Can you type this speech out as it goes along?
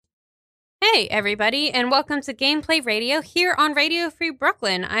Hey, everybody, and welcome to Gameplay Radio here on Radio Free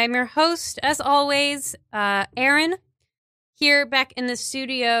Brooklyn. I'm your host, as always, Aaron, here back in the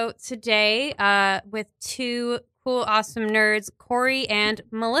studio today with two cool, awesome nerds, Corey and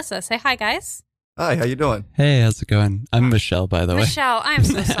Melissa. Say hi, guys. Hi, how you doing? Hey, how's it going? I'm Michelle, by the way. Michelle, I'm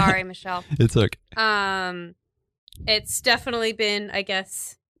so sorry, Michelle. It's okay. It's definitely been, I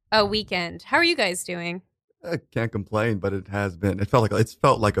guess, a weekend. How are you guys doing? I can't complain, but it has been. It felt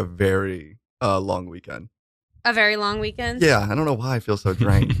like a very long weekend. A very long weekend? Yeah, I don't know why I feel so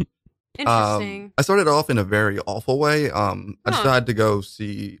drained. Interesting. I started off in a very awful way. I decided to go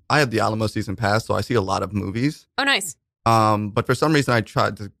see. I have the Alamo season pass, so I see a lot of movies. Oh, nice. But for some reason, I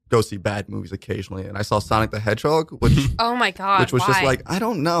tried to go see bad movies occasionally, and I saw Sonic the Hedgehog, which Oh my God, which was just why? like, I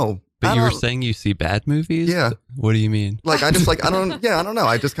don't know. But you were saying you see bad movies? Yeah. What do you mean? Like, I don't know.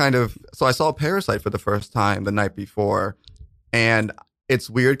 I just kind of, so I saw Parasite for the first time the night before, and it's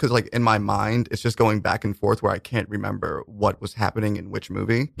weird because, like, in my mind, it's just going back and forth where I can't remember what was happening in which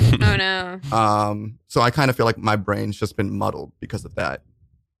movie. Oh, no. So I kind of feel like my brain's just been muddled because of that.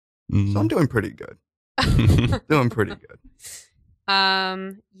 So I'm doing pretty good. Doing pretty good.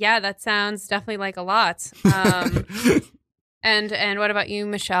 Yeah, that sounds definitely like a lot. And what about you,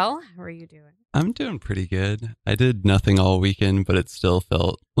 Michelle? How are you doing? I'm doing pretty good. I did nothing all weekend, but it still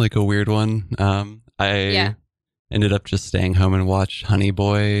felt like a weird one. I ended up just staying home and watched Honey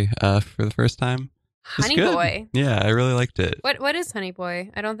Boy for the first time. Honey Boy? Yeah, I really liked it. What is Honey Boy?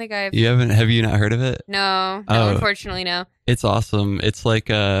 I don't think I've... Have you not heard of it? No, unfortunately, no. It's awesome. It's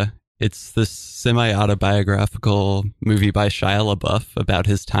like it's this semi-autobiographical movie by Shia LaBeouf about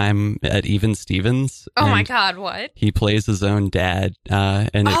his time at Even Stevens. Oh my God, what? He plays his own dad, and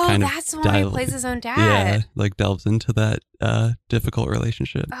it kind of that's the one he plays his own dad. Yeah, like delves into that difficult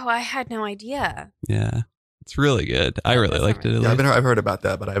relationship. Oh, I had no idea. Yeah, it's really good. I really liked it. Yeah, I've heard about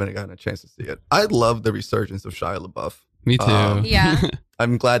that, but I haven't gotten a chance to see it. I love the resurgence of Shia LaBeouf. Me too. Yeah.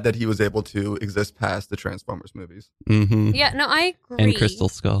 I'm glad that he was able to exist past the Transformers movies. Mm-hmm. Yeah, no, I agree. And Crystal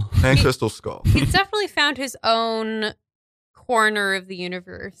Skull. And Crystal Skull. He's definitely found his own corner of the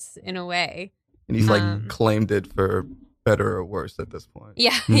universe in a way. And he's like claimed it for better or worse at this point.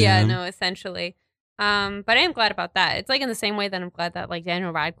 Yeah, no, essentially. But I am glad about that. It's like in the same way that I'm glad that like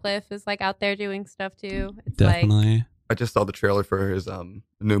Daniel Radcliffe is like out there doing stuff too. It's Definitely. Like, I just saw the trailer for his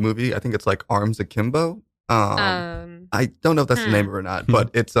new movie. I think it's like Arms Akimbo. I don't know if that's the name of it or not, but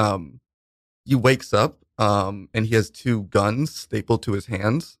it's he wakes up and he has two guns stapled to his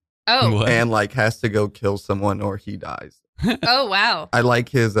hands. Oh. What? And like has to go kill someone or he dies. Oh wow. I like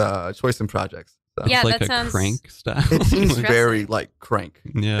his choice in projects. So. Yeah, it's like that a sounds Crank style. It seems Interesting. very like Crank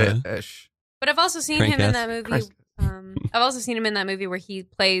ish. But I've also seen him in that movie. Christ. I've also seen him in that movie where he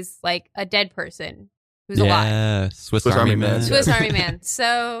plays like a dead person who's alive. Yeah, Swiss Army Man. Swiss Army Man.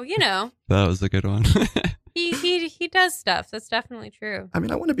 So, you know. That was a good one. He does stuff. That's definitely true. I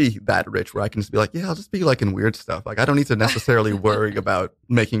mean, I want to be that rich where I can just be like, yeah, I'll just be like in weird stuff. Like, I don't need to necessarily worry about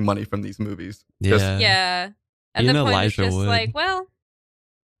making money from these movies. Yeah. Yeah. At Even the point, Elijah it's just would. like, well,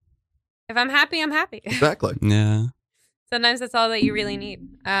 if I'm happy, I'm happy. Exactly. Yeah. Sometimes that's all that you really need.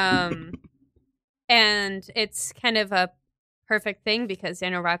 And it's kind of a perfect thing because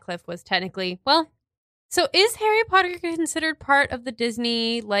Daniel Radcliffe was technically, well, so is Harry Potter considered part of the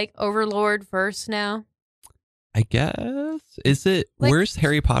Disney, like, Overlord verse now? I guess. Is it Like- where's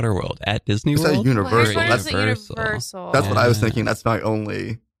Harry Potter World? At Disney It's at World? Universal. Well, Harry Potter's That's- at Universal. That's what I was Yeah. thinking. That's my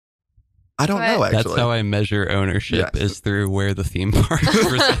only. I don't know, actually. That's how I measure ownership Yes. is through where the theme park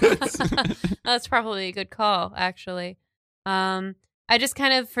resides. That's probably a good call, actually. I just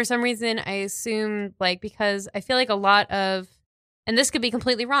kind of, for some reason, I assume, like, because I feel like a lot of, and this could be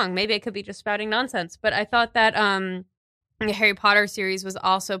completely wrong, maybe I could be just spouting nonsense, but I thought that the Harry Potter series was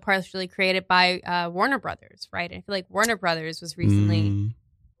also partially created by Warner Brothers, right? And I feel like Warner Brothers was recently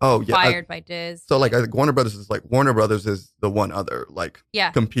fired by Diz. So, like, I think Warner Brothers is the one other, like,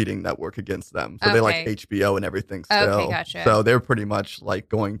 competing network against them. So, they like HBO and everything still. Okay, gotcha. So, they're pretty much, like,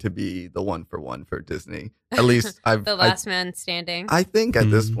 going to be the one for Disney. At least the last man standing. I think at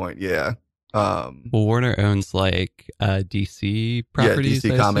this point, yeah. Well, Warner owns, like, DC properties.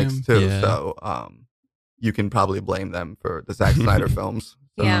 Yeah, DC I Comics, assume. too. Yeah. So, you can probably blame them for the Zack Snyder films.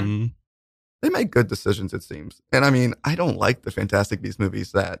 So, Yeah. they make good decisions, it seems. And I mean, I don't like the Fantastic Beasts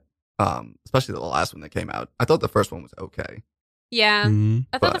movies that, especially the last one that came out. I thought the first one was okay. Yeah. Mhm.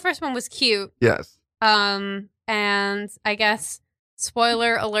 I thought the But- first one was cute. Yes. And I guess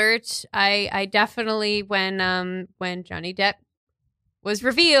spoiler alert, I definitely when Johnny Depp was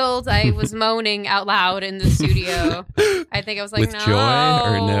revealed, I was moaning out loud in the studio. I think I was like, with no, joy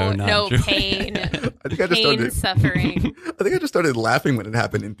or no, not no joy? pain, I think I just pain, started suffering. I think I just started laughing when it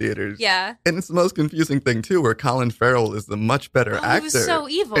happened in theaters. Yeah, and it's the most confusing thing too, where Colin Farrell is the much better actor. He was so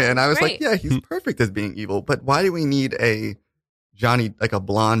evil, and I was Great. like, yeah, he's perfect as being evil. But why do we need a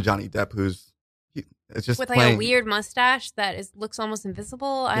blonde Johnny Depp it's just with playing, like a weird mustache that looks almost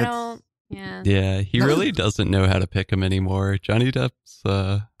invisible? I don't. Yeah. Yeah, he really doesn't know how to pick him anymore. Johnny Depp's.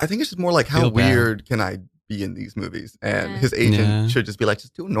 I think it's just more like, how weird can I be in these movies? And his agent should just be like,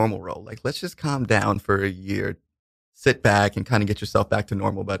 just do a normal role. Like, let's just calm down for a year, sit back, and kind of get yourself back to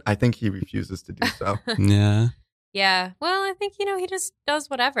normal. But I think he refuses to do so. Yeah. Yeah. Well, I think, he just does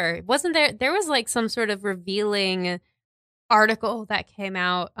whatever. Wasn't there was like some sort of revealing article that came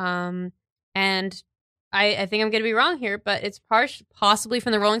out. And I think I'm going to be wrong here, but it's possibly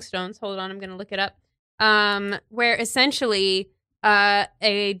from the Rolling Stones. Hold on, I'm going to look it up. Where essentially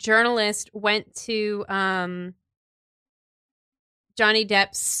a journalist went to Johnny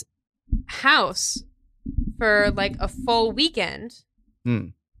Depp's house for like a full weekend.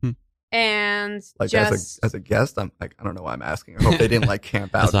 And like just as a guest, I'm like, I don't know why I'm asking. I hope they didn't like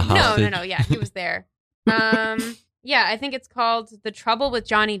camp out. No. Yeah, he was there. Yeah, I think it's called The Trouble with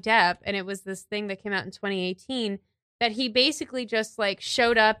Johnny Depp, and it was this thing that came out in 2018 that he basically just like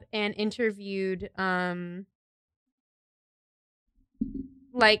showed up and interviewed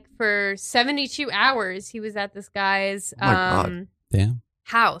like for 72 hours. He was at this guy's house,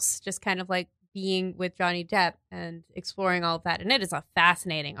 just kind of like being with Johnny Depp and exploring all of that. And it is a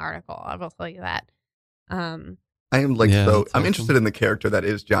fascinating article, I will tell you that. I am like I'm interested in the character that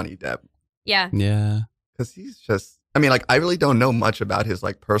is Johnny Depp. Yeah. Because he's just, I mean, like, I really don't know much about his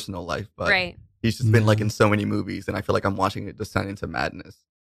like personal life, but he's just been like in so many movies, and I feel like I'm watching it descend into madness.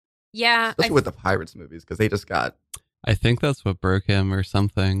 Yeah. Especially with the Pirates movies, because they just got, I think that's what broke him or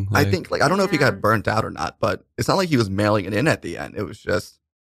something. I think, like, I don't know if he got burnt out or not, but it's not like he was mailing it in at the end. It was just,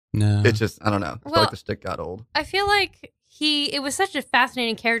 I don't know. I feel like the stick got old. I feel like it was such a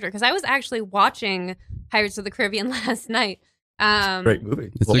fascinating character, because I was actually watching Pirates of the Caribbean last night. Great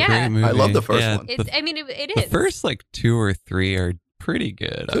movie. It's a great movie. I love the first one. It is. The first like 2 or 3 are pretty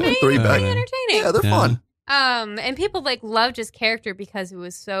good. 2 and 3 pretty entertaining. Yeah, they're fun. And people like loved his character because it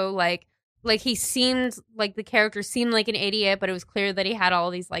was so like he seemed like the character seemed like an idiot, but it was clear that he had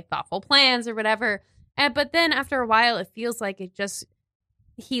all these like thoughtful plans or whatever. But then after a while, it feels like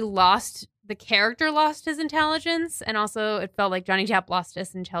the character lost his intelligence, and also it felt like Johnny Depp lost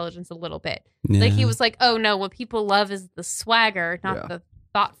his intelligence a little bit. Yeah. Like he was like, oh no, what people love is the swagger, not the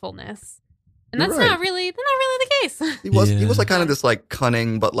thoughtfulness. And that's not really the case. He was like kind of this like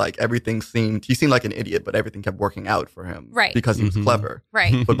cunning, but like he seemed like an idiot, but everything kept working out for him. Right. Because he was clever.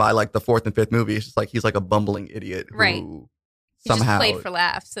 Right. But by like the 4th and 5th movie, it's just like he's like a bumbling idiot who somehow he just played for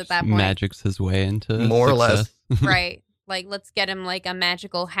laughs at that point. Magics his way into more success. or less. Right. Like, let's get him like a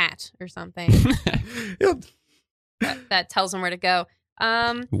magical hat or something. Yep. That tells him where to go.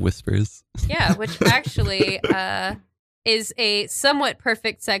 Whispers. Yeah, which actually is a somewhat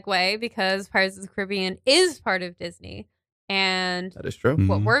perfect segue, because Pirates of the Caribbean is part of Disney. And that is true.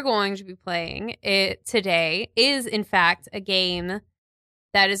 What we're going to be playing today is, in fact, a game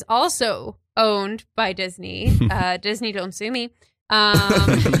that is also owned by Disney. Disney, don't sue me.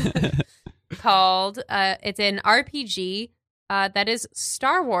 Called it's an RPG that is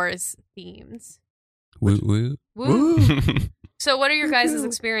Star Wars themed. Woo woo. So what are your guys'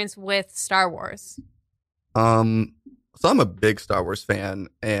 experience with Star Wars? So I'm a big Star Wars fan,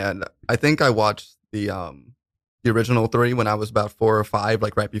 and I think I watched the original 3 when I was about 4 or 5,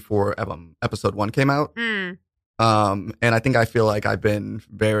 like right before episode 1 came out. And I think I feel like I've been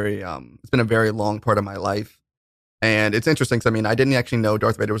it's been a very long part of my life. And it's interesting because, I mean, I didn't actually know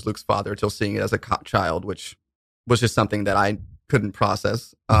Darth Vader was Luke's father until seeing it as a child, which was just something that I couldn't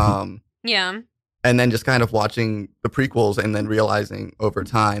process. Yeah. And then just kind of watching the prequels and then realizing over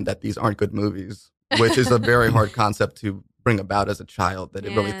time that these aren't good movies, which is a very hard concept to bring about as a child, that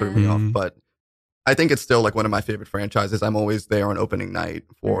it really threw me off. But I think it's still like one of my favorite franchises. I'm always there on opening night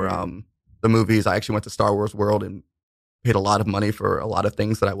for the movies. I actually went to Star Wars World and paid a lot of money for a lot of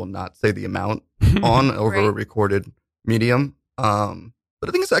things that I will not say the amount on over a recorded medium. But I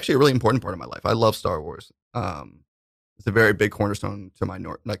think it's actually a really important part of my life. I love Star Wars. It's a very big cornerstone to my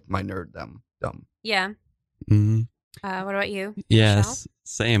nerddom. Yeah. Mm-hmm. What about you? Yes, Michelle?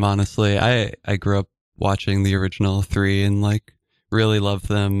 same. Honestly, I grew up watching the original 3 and like really loved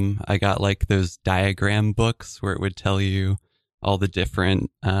them. I got like those diagram books where it would tell you all the different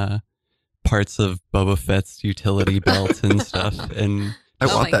parts of Boba Fett's utility belt and stuff. And I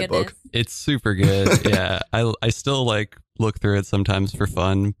want that book. It's super good. Yeah, I still like look through it sometimes for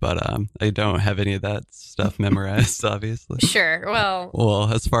fun, but I don't have any of that stuff memorized, obviously. Sure. Well,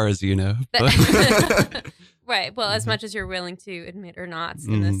 as far as you know. Right. Well, as much as you're willing to admit or not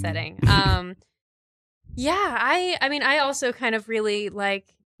in this setting. Yeah, I also kind of really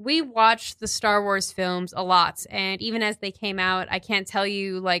we watched the Star Wars films a lot, and even as they came out, I can't tell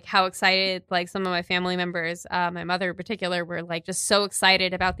you how excited some of my family members, my mother in particular, were just so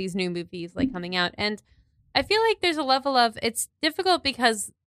excited about these new movies coming out. And I feel like there's a level of, it's difficult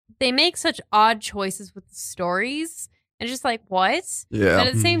because they make such odd choices with the stories, and just what? Yeah. But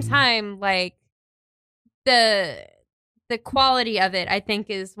at the same time, the quality of it, I think,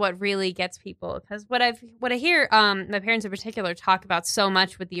 is what really gets people. Because what I hear my parents in particular talk about so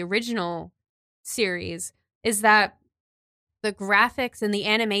much with the original series is that the graphics and the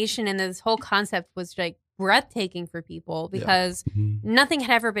animation and this whole concept was breathtaking for people because nothing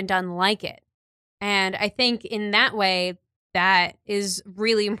had ever been done like it. And I think in that way, that is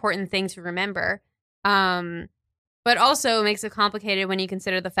really important thing to remember. But also makes it complicated when you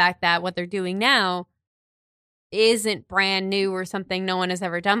consider the fact that what they're doing now isn't brand new or something no one has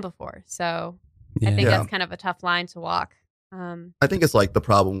ever done before. So I think that's kind of a tough line to walk. I think it's the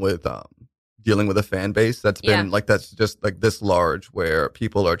problem with dealing with a fan base that's been that's just this large, where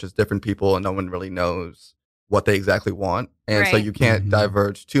people are just different people and no one really knows what they exactly want. And so you can't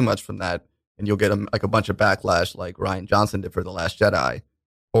diverge too much from that, and you'll get a bunch of backlash like Rian Johnson did for The Last Jedi.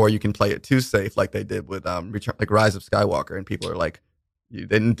 Or you can play it too safe like they did with Rise of Skywalker, and people are like,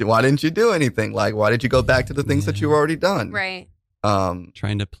 why didn't you do anything? Why did you go back to the things that you've already done? Right.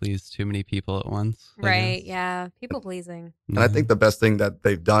 Trying to please too many people at once. Right. Yeah. People pleasing. And I think the best thing that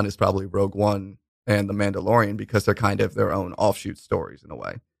they've done is probably Rogue One and The Mandalorian, because they're kind of their own offshoot stories in a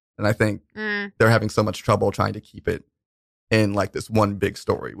way. And I think they're having so much trouble trying to keep it in this one big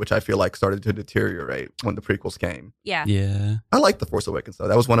story, which I feel started to deteriorate when the prequels came. Yeah. Yeah. I like The Force Awakens, though.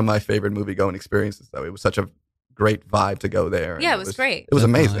 That was one of my favorite movie-going experiences, though. It was such a great vibe to go there. Yeah, it was great. It was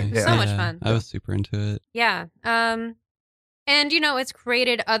amazing. Yeah. So much fun. I was super into it. Yeah. And, it's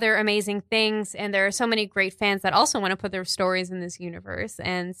created other amazing things, and there are so many great fans that also want to put their stories in this universe.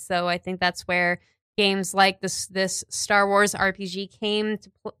 And so I think that's where games like this Star Wars RPG came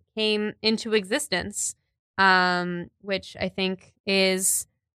into existence, which I think is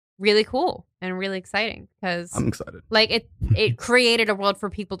really cool and really exciting, because I'm excited. It created a world for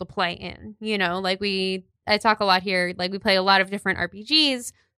people to play in. I talk a lot here. We play a lot of different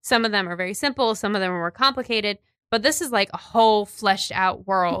RPGs. Some of them are very simple. Some of them are more complicated. But this is a whole fleshed out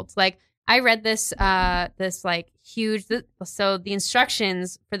world. I read this huge. So the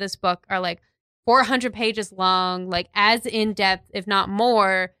instructions for this book are 400 pages long, as in depth, if not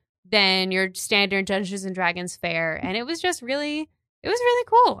more, than your standard Dungeons and Dragons fare. And it was just really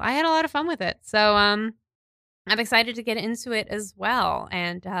cool. I had a lot of fun with it. So I'm excited to get into it as well.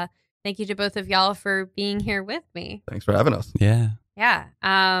 And thank you to both of y'all for being here with me. Thanks for having us. Yeah. Yeah.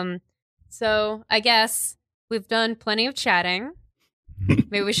 So I guess we've done plenty of chatting.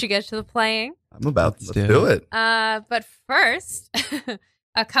 Maybe we should get to the playing. I'm about to. Let's do it. But first,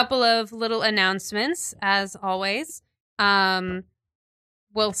 a couple of little announcements, as always. We'll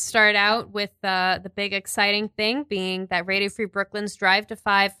start out with the big exciting thing being that Radio Free Brooklyn's Drive to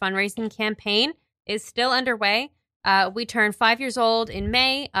 5 fundraising campaign is still underway. We turn 5 years old in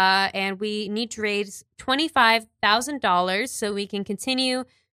May, and we need to raise $25,000 so we can continue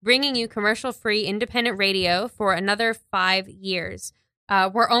bringing you commercial-free independent radio for another 5 years.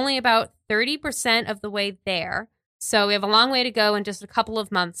 We're only about 30% of the way there, so we have a long way to go in just a couple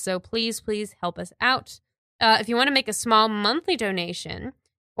of months, so please help us out. If you want to make a small monthly donation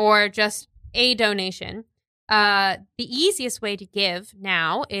or just a donation, the easiest way to give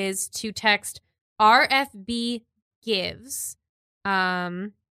now is to text RFB Gives,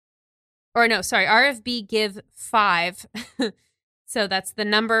 RFB Give 5. So that's the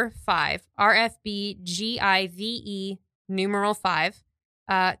number 5, RFBGIVE numeral 5,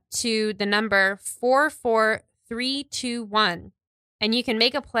 to the number 44321. And you can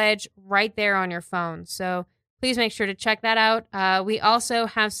make a pledge right there on your phone. So please make sure to check that out. We also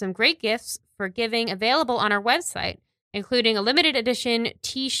have some great gifts for giving available on our website, including a limited edition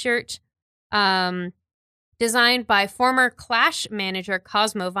t-shirt designed by former Clash manager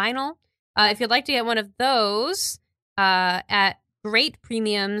Cosmo Vinyl. If you'd like to get one of those at great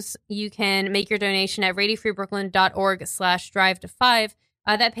premiums, you can make your donation at radiofreebrooklyn.org/drive-to-5.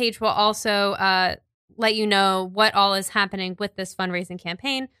 That page will also let you know what all is happening with this fundraising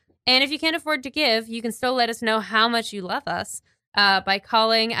campaign. And if you can't afford to give, you can still let us know how much you love us by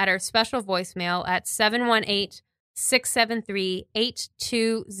calling at our special voicemail at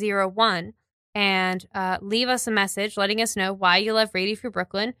 718-673-8201. and leave us a message letting us know why you love Radio Free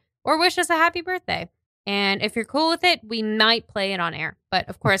Brooklyn or wish us a happy birthday. And if you're cool with it, we might play it on air. But,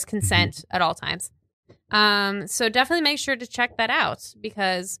 of course, consent at all times. So definitely make sure to check that out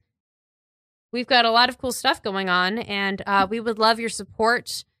because we've got a lot of cool stuff going on, and we would love your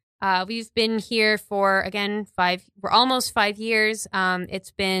support. We've been here for, again, we're almost 5 years.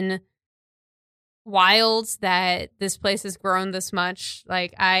 It's been wild that this place has grown this much.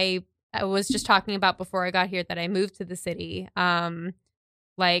 Like I was just talking about before I got here that I moved to the city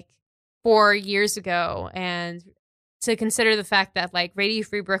like 4 years ago, and to consider the fact that like Radio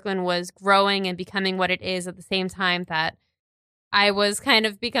Free Brooklyn was growing and becoming what it is at the same time that I was kind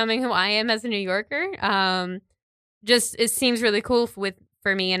of becoming who I am as a New Yorker. Just it seems really cool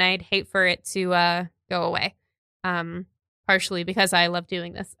for me, and I'd hate for it to go away. Partially because I love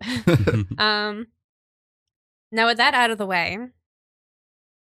doing this. Now with that out of the way,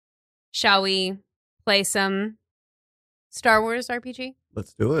 shall we play some Star Wars RPG?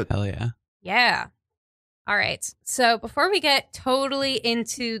 Let's do it. Hell yeah. Yeah. All right. So before we get totally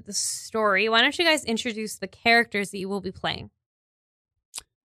into the story, why don't you guys introduce the characters that you will be playing?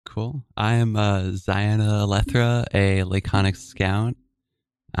 Cool. I am Ziana Lethra, a Laconic Scout.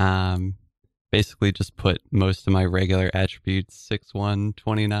 Basically just put most of my regular attributes 6'1",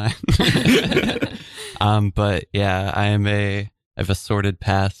 29. But yeah, I have a sordid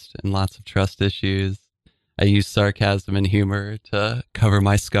past and lots of trust issues. I use sarcasm and humor to cover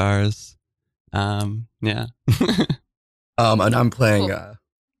my scars. Yeah. And I'm playing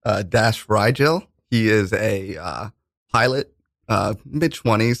Dash Rigel. He is a pilot,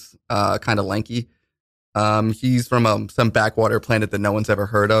 mid-20s, kind of lanky. He's from some backwater planet that no one's ever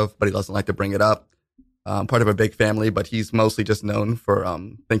heard of, but he doesn't like to bring it up. Part of a big family, but he's mostly just known for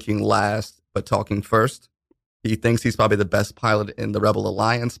thinking last but talking first. He thinks he's probably the best pilot in the Rebel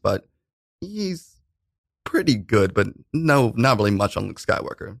Alliance, but he's pretty good, but not really much on Luke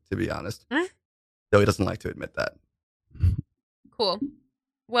Skywalker, to be honest. Though he doesn't like to admit that. Cool.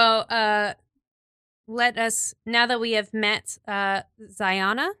 Well, let us, now that we have met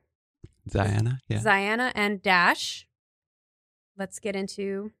Ziana, and Dash, let's get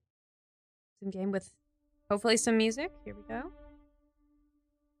into some game with hopefully some music. Here we go.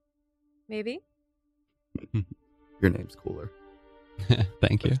 Maybe. Your name's cooler.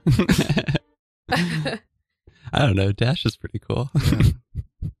 Thank you. I don't know. Dash is pretty cool. Yeah.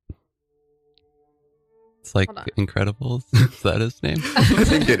 It's like Incredibles. Is that his name? I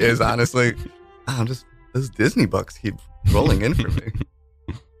think it is, honestly. Those Disney bucks keep rolling in for me.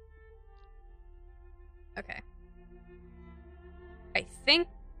 Okay. I think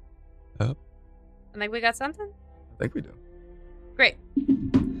we got something? I think we do. Great.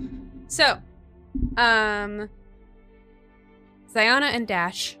 So, Ziana and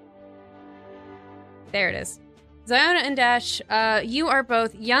Dash. There it is. Ziana and Dash, you are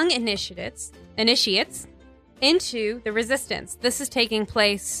both young initiates into the Resistance. This is taking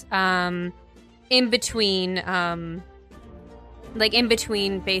place in between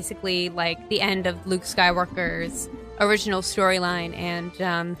basically like the end of Luke Skywalker's original storyline,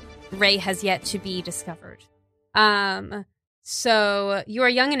 and Rey has yet to be discovered. So you are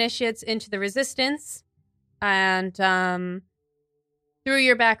young initiates into the Resistance, and through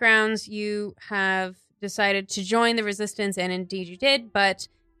your backgrounds, you have decided to join the Resistance, and indeed you did, but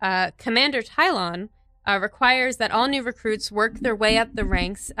Commander Tylon requires that all new recruits work their way up the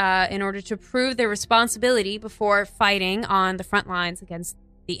ranks in order to prove their responsibility before fighting on the front lines against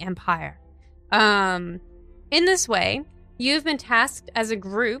the Empire. In this way, you've been tasked as a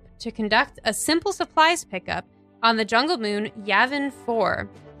group to conduct a simple supplies pickup on the jungle moon Yavin 4.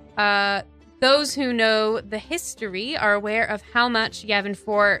 Those who know the history are aware of how much Yavin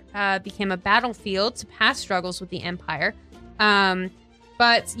 4 became a battlefield to past struggles with the Empire.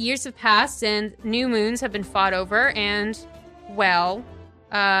 But years have passed and new moons have been fought over, and, well,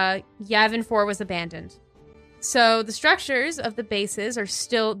 Yavin 4 was abandoned. So the structures of the bases are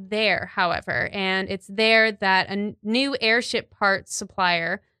still there, however, and it's there that a new airship parts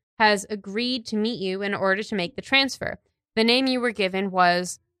supplier has agreed to meet you in order to make the transfer. The name you were given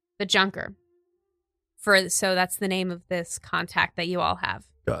was the Junker. So that's the name of this contact that you all have.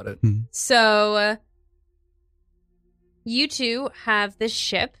 Got it. So you two have this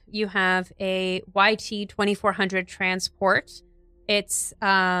ship. You have a YT 2400 transport. It's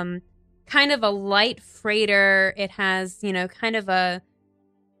kind of a light freighter. It has, it's kind of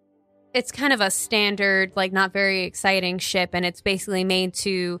a standard, like not very exciting ship, and it's basically made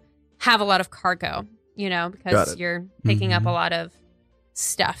to have a lot of cargo, because you're picking up a lot of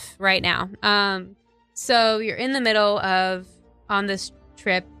stuff right now. So you're in the middle on this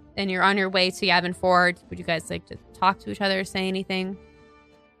trip, and you're on your way to Yavin 4. Would you guys like to talk to each other, say anything?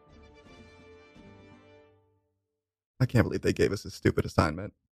 I can't believe they gave us a stupid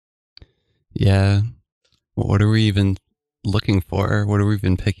assignment. Yeah. What are we even looking for? What are we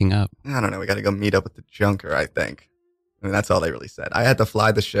even picking up? I don't know. We got to go meet up with the Junker, I think. I mean, that's all they really said. I had to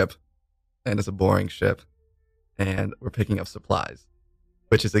fly the ship, and it's a boring ship, and we're picking up supplies,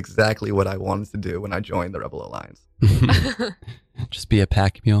 which is exactly what I wanted to do when I joined the Rebel Alliance. Just be a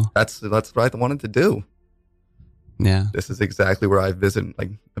pack mule. That's what I wanted to do. Yeah. This is exactly where I've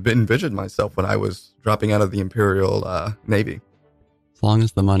envisioned myself when I was dropping out of the Imperial Navy. As long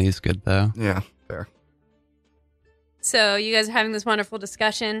as the money's good, though. Yeah, fair. So you guys are having this wonderful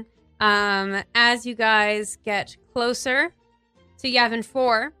discussion. As you guys get closer to Yavin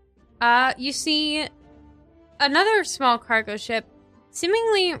 4, you see another small cargo ship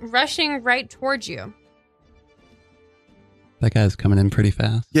seemingly rushing right towards you. That guy's coming in pretty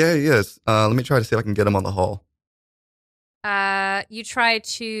fast. Yeah, he is. Let me try to see if I can get him on the hull. You try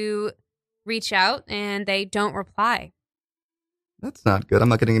to reach out, and they don't reply. That's not good. I'm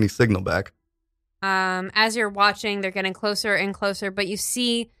not getting any signal back. As you're watching, they're getting closer and closer, but you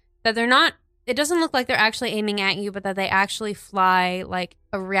see that they're not, it doesn't look like they're actually aiming at you, but that they actually fly like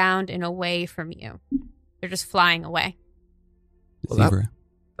around and away from you. They're just flying away. Well,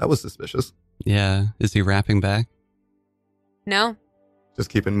 that was suspicious. Yeah. Is he rapping back? No. Just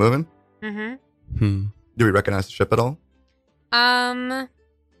keeping moving? Mm-hmm. Do we recognize the ship at all? I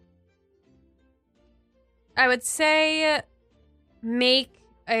would say make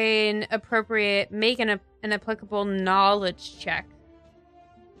an applicable knowledge check.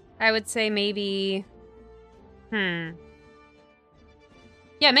 I would say maybe, yeah,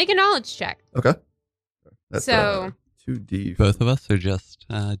 make a knowledge check. Okay. That's, so 2D. Both of us, or just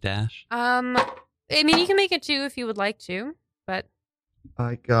Dash? I mean, you can make it 2 if you would like to, but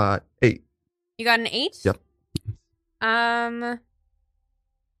I got 8. You got an 8? Yep.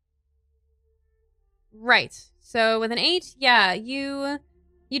 Right. So with an 8, yeah, you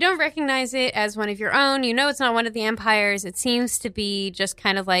don't recognize it as one of your own. You know it's not one of the Empires. It seems to be just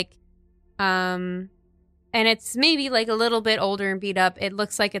kind of like, and it's maybe like a little bit older and beat up. It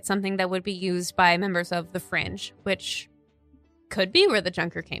looks like it's something that would be used by members of the Fringe, which could be where the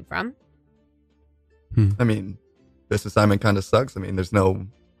Junker came from. I mean, this assignment kind of sucks. I mean, there's no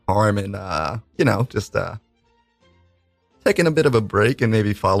harm in, just taking a bit of a break and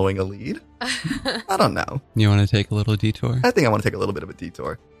maybe following a lead. I don't know. You want to take a little detour? I think I want to take a little bit of a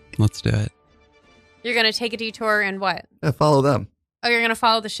detour. Let's do it. You're going to take a detour and what? Yeah, follow them. Oh, you're going to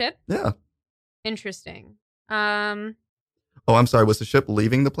follow the ship? Yeah. Interesting. Oh, I'm sorry. Was the ship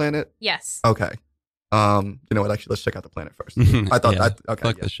leaving the planet? Yes. Okay. You know what? Actually, let's check out the planet first. I thought yeah. okay.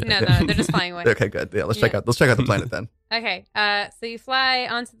 Fuck Yeah. the ship. No, they're just flying away. Okay, good. Yeah, let's check out the planet then. Okay. So you fly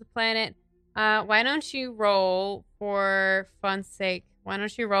onto the planet. Why don't you roll, for fun's sake? Why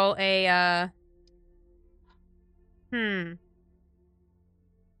don't you roll a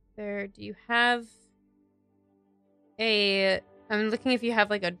There, do you have I'm looking if you have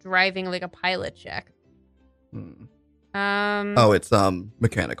like a driving, like a pilot check. Oh, it's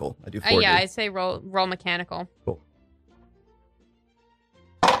mechanical. I do 4D. Yeah, I'd say roll mechanical. Cool.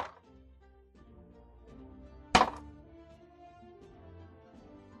 I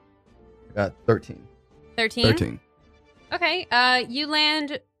got 13. 13? 13. Okay. You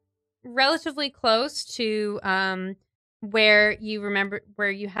land relatively close to where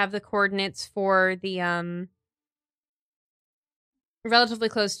you have the coordinates for the relatively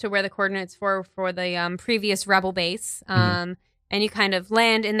close to where the coordinates for the previous rebel base. And you kind of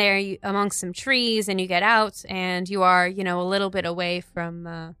land in there amongst some trees, and you get out, and you are, a little bit away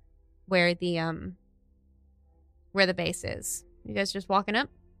from where the base is. You guys just walking up?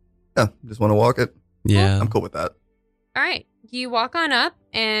 Yeah, just want to walk it. Yeah. I'm cool with that. All right. You walk on up,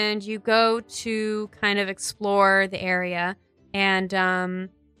 and you go to kind of explore the area. And,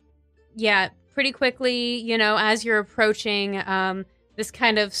 pretty quickly, as you're approaching, this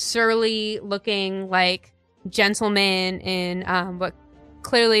kind of surly-looking, like, gentleman in what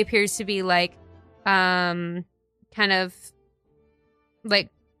clearly appears to be, like, kind of,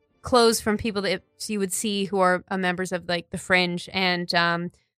 like, clothes from people that you would see who are members of, like, the Fringe. And,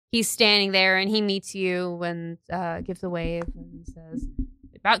 he's standing there, and he meets you and gives a wave and says,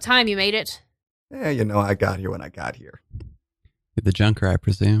 "About time you made it." Yeah, I got here when I got here. The Junker, I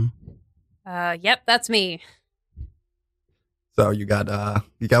presume. Yep, that's me. So you got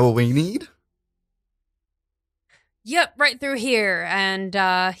what we need? Yep, right through here. And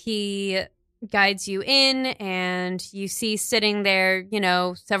he guides you in, and you see sitting there,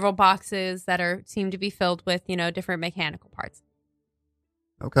 several boxes that seem to be filled with, different mechanical parts.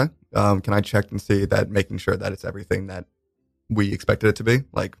 Okay. Can I check and see that, making sure that it's everything that we expected it to be,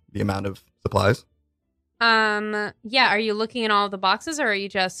 like the amount of supplies? Yeah. Are you looking in all of the boxes, or are you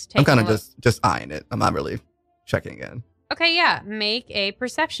just taking? I'm kind of just eyeing it. I'm not really checking in. Okay. Yeah. Make a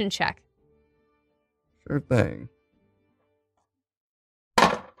perception check. Sure thing.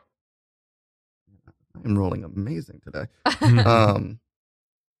 I'm rolling amazing today. But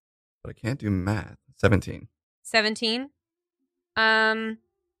I can't do math. 17. 17.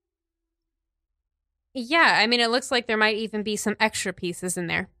 Yeah. I mean, it looks like there might even be some extra pieces in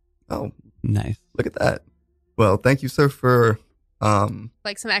there. Oh, Nice. look at that. Well, thank you, sir, for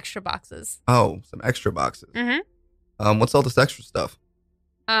Like some extra boxes. some extra boxes. Mm-hmm. What's all this extra stuff?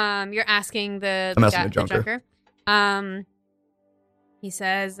 You're asking the I'm asking guy- the junker. He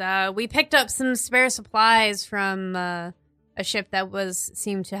says, we picked up some spare supplies from a ship that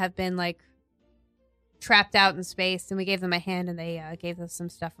seemed to have been like trapped out in space, and we gave them a hand, and they gave us some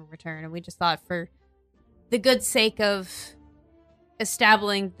stuff in return. And we just thought, for the good sake of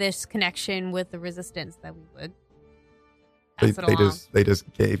establishing this connection with the resistance, that we would pass it along. They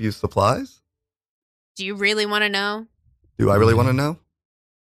just gave you supplies? Do you really want to know? Do I really want to know?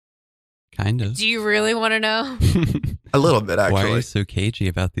 Kind of. Do you really want to know? A little bit, actually. Why are you so cagey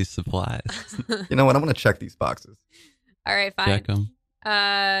about these supplies? You know what? I'm going to check these boxes. All right, fine. Check them.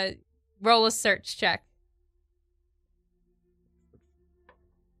 Roll a search check.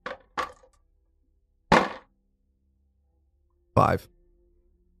 5.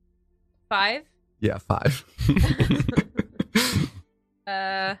 5? Yeah, 5.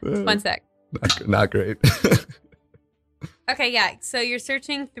 1 sec. Not great. Okay, yeah. So you're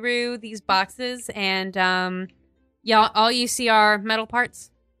searching through these boxes, and yeah, all you see are metal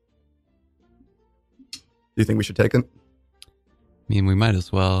parts. Do you think we should take it? I mean, we might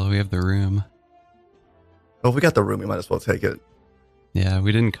as well. We have the room. Well, if we got the room, we might as well take it. Yeah,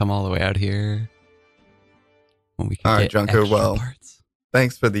 we didn't come all the way out here. When we could All right, get Junker, extra well, parts.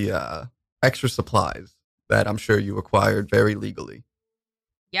 Thanks for the extra supplies that I'm sure you acquired very legally.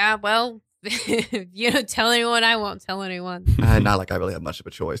 Yeah, well, if you don't tell anyone, I won't tell anyone. Not like I really have much of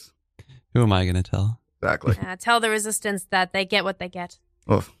a choice. Who am I going to tell? Exactly. Tell the resistance that they get what they get.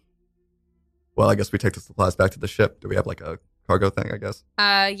 Oof. Well, I guess we take the supplies back to the ship. Do we have like a cargo thing, I guess?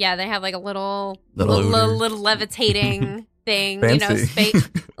 Yeah, they have like a little Little levitating thing, Fancy.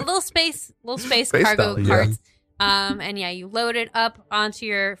 a little space Space cargo style, yeah. carts. And yeah, you load it up onto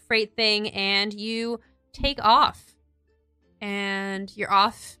your freight thing, and you take off. And you're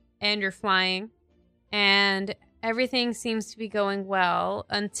off, and you're flying, and everything seems to be going well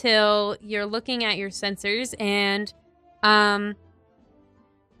until you're looking at your sensors, and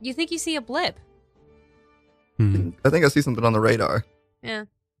you think you see a blip. I think I see something on the radar. Yeah.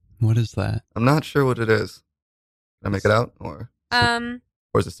 What is that? I'm not sure what it is. Can I make it out, or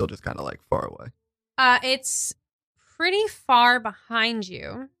is it still just kind of like far away? It's pretty far behind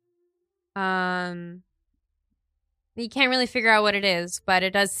you. You can't really figure out what it is, but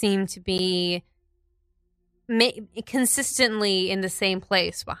it does seem to be consistently in the same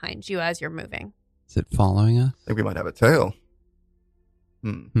place behind you as you're moving. Is it following us? I think we might have a tail.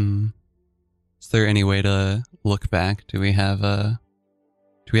 Is there any way to look back? Do we have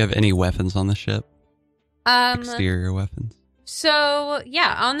any weapons on the ship? Exterior weapons. So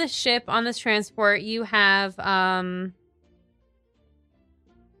yeah, on this ship, on this transport, you have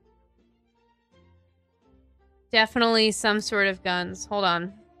definitely some sort of guns. Hold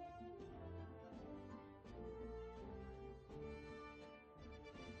on.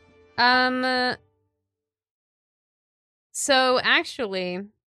 So actually,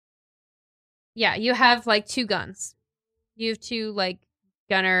 yeah, you have like 2 guns. You have 2 like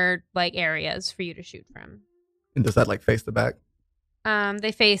gunner like areas for you to shoot from. And does that like face the back?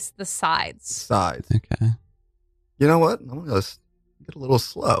 They face the sides. Sides. Okay. You know what? I'm gonna get a little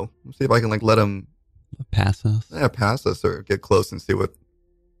slow. Let's see if I can like let them Pass us. pass us or get close and see what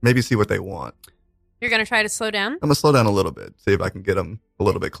they want. You're gonna try to slow down? I'm gonna slow down a little bit, see if I can get them a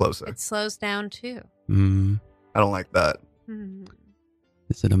little bit closer. It slows down too. I don't like that.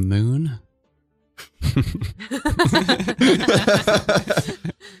 Is it a moon?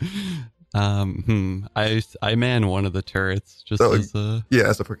 I man one of the turrets just as a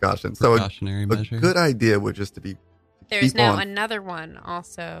as a precaution. precautionary So measure. a good idea would just to be. There's keep now on. another one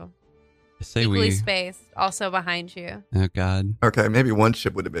also. I say Equally we. spaced, also behind you. Oh God. Okay, maybe one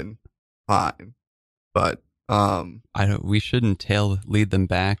ship would have been fine, but I don't. We shouldn't lead them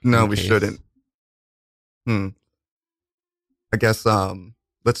back. no, in we case. shouldn't. I guess I'm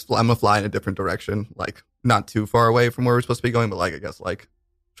gonna fly in a different direction, like not too far away from where we're supposed to be going, but like I guess like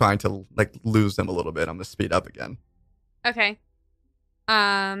trying to like lose them a little bit. I'm gonna speed up again. Okay.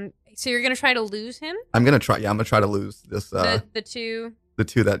 So you're gonna try to lose him? I'm gonna try. Yeah, I'm gonna try to lose this. The two. The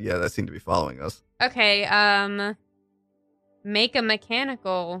two that seem to be following us. Okay. Make a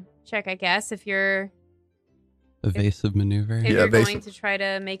mechanical check, I guess, if you're evasive maneuver. If you're going to try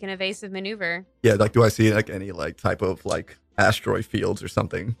to make an evasive maneuver. Yeah, like do I see like any like type of like asteroid fields or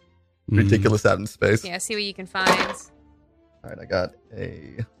something ridiculous out in space? Yeah, see what you can find. All right, I got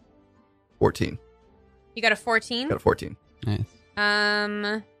a 14. You got a 14? Got a 14.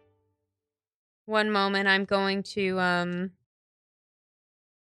 Nice. One moment, I'm going to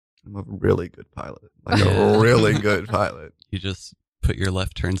I'm a really good pilot. Like a really good pilot. You just put your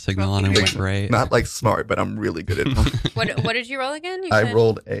left turn signal on and went right. Not like smart, but I'm really good at it. What did you roll again? I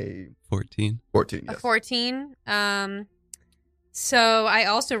rolled a 14. 14, yes. A 14. So I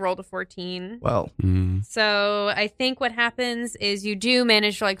also rolled a 14. Wow. So I think what happens is you do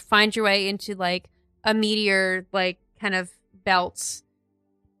manage to like find your way into like a meteor like kind of belt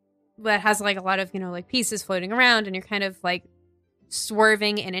that has like a lot of, you know, like pieces floating around, and you're kind of like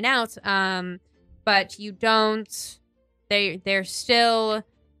swerving in and out. But you don't, they're still,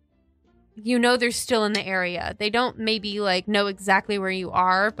 you know, they're still in the area. They don't maybe like know exactly where you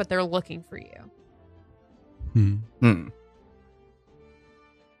are, but they're looking for you.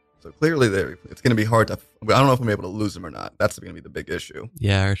 So clearly it's going to be hard to, I don't know if I'm able to lose them or not. That's going to be the big issue.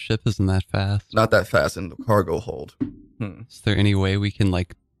 Yeah, our ship isn't that fast. Not that fast in the cargo hold. Is there any way we can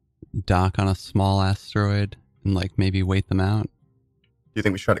like dock on a small asteroid and like maybe wait them out? Do you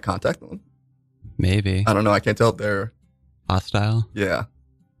think we should try to contact them? Maybe. I don't know. I can't tell if they're hostile. Yeah.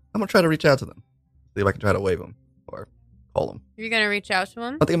 I'm going to try to reach out to them. See if I can try to wave them or call them. You're going to reach out to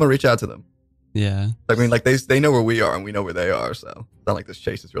them? I think I'm going to reach out to them. Yeah. I mean, like they know where we are and we know where they are, so it's not like this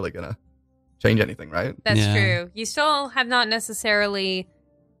chase is really going to change anything, right? That's true. You still have not necessarily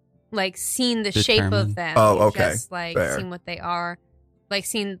like seen the shape of them. Oh, okay. Just like Fair. seen what they are. Like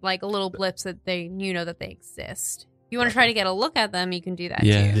seen like little blips that you know that they exist. If you want to try to get a look at them, you can do that too.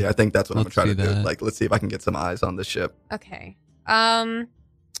 Yeah, I think that's what I'm going to try to do. that. Like, let's see if I can get some eyes on the ship. Okay. It's going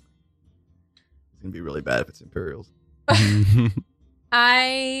to be really bad if it's Imperials.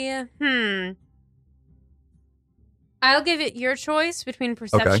 I'll give it your choice between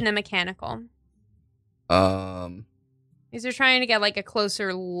perception and mechanical. Is you're trying to get like a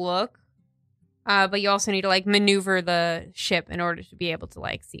closer look, but you also need to like maneuver the ship in order to be able to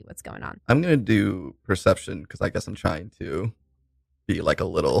like see what's going on. I'm going to do perception because I guess I'm trying to be like a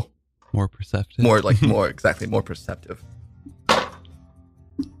little more perceptive. More perceptive.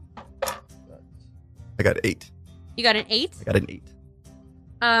 I got 8. You got an 8? I got an 8.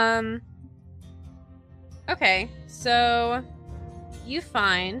 Okay, so you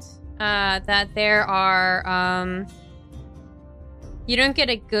find that there are you don't get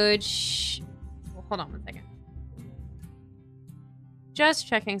a good well, hold on one second. Just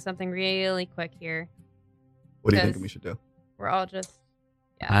checking something really quick here. What do you think we should do? We're all just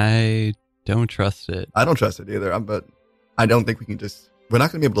I don't trust it. I don't trust it either. But I don't think we're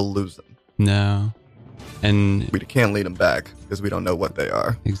not going to be able to lose them. No. And we can't lead them back because we don't know what they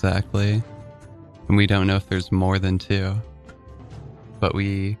are. Exactly. And we don't know if there's more than 2. But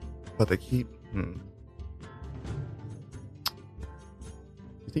they keep... You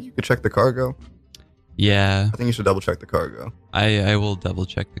think you could check the cargo? Yeah. I think you should double check the cargo. I will double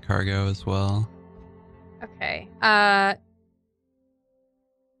check the cargo as well. Okay.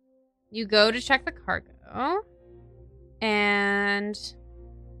 You go to check the cargo. And... I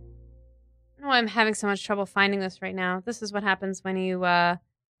don't know why I'm having so much trouble finding this right now. This is what happens when you are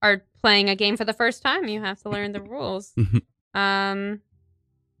playing a game for the first time. You have to learn the rules.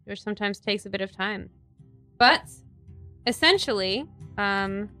 Which sometimes takes a bit of time. But essentially,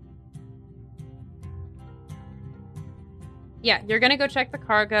 you're going to go check the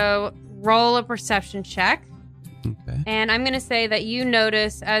cargo, roll a perception check. Okay. And I'm going to say that you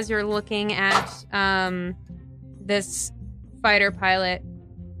notice as you're looking at this fighter pilot.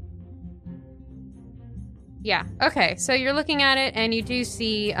 Yeah. Okay. So you're looking at it and you do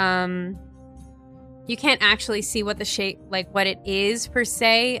see, you can't actually see what the shape, like what it is per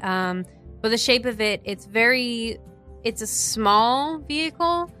se. But the shape of it, it's a small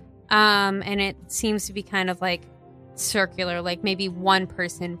vehicle. And it seems to be kind of like circular, like maybe one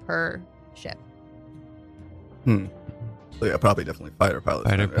person per ship. So yeah, probably definitely fighter pilots.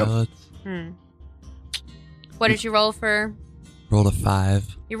 Fighter pilots. What did you roll for? Rolled a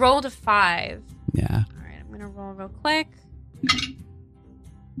 5. You rolled a 5. Yeah. All right, I'm going to roll real quick.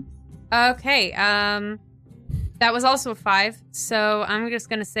 Okay, that was also a 5. So I'm just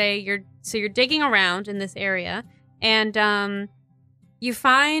going to say you're digging around in this area, and you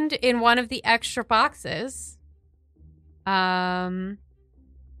find in one of the extra boxes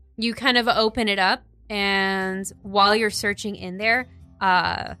you kind of open it up, and while you're searching in there,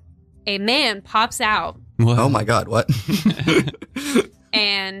 a man pops out. What? Oh my god, what?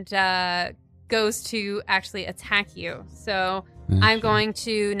 And goes to actually attack you. So Okay. I'm going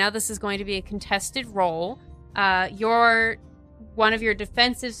to, now this is going to be a contested roll. One of your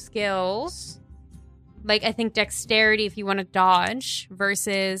defensive skills, like I think dexterity if you want to dodge,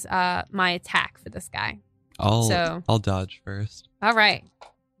 versus my attack for this guy. I'll dodge first. All right.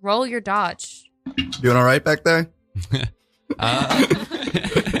 Roll your dodge. Doing all right back there?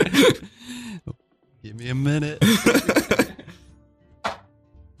 Give me a minute.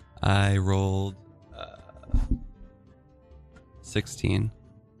 I rolled 16.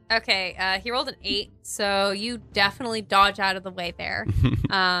 Okay, he rolled an 8, so you definitely dodge out of the way there.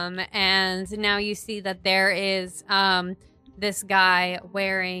 And now you see that there is this guy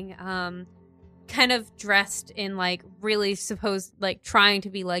wearing kind of dressed in like really supposed like trying to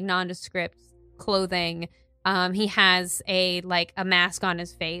be like nondescript clothing. He has a mask on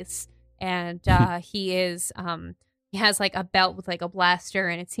his face, and he has like a belt with like a blaster,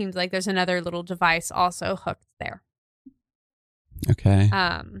 and it seems like there's another little device also hooked there. Okay.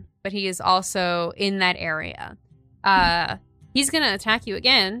 But he is also in that area. He's gonna attack you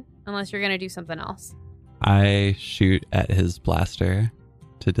again unless you're gonna do something else. I shoot at his blaster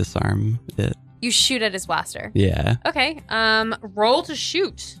to disarm it. You shoot at his blaster. Yeah. Okay. Roll to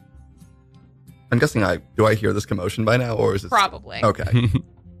shoot. I'm guessing do I hear this commotion by now, or is it Probably. Okay.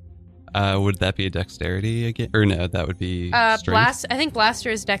 Would that be a dexterity again? Or no, that would be strength? Blast. I think blaster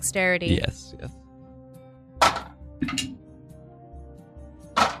is dexterity. Yes.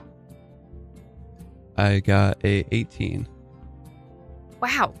 I got a 18.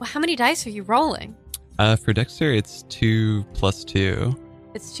 Wow. How many dice are you rolling? For dexterity, it's 2 plus 2.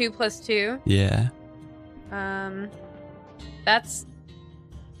 It's 2 plus 2. Yeah. That's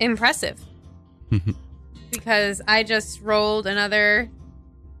impressive. Because I just rolled another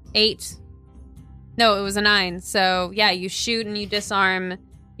 8. No, it was a 9. So yeah, you shoot and you disarm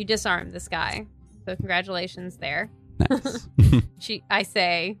this guy. So congratulations there. Nice. I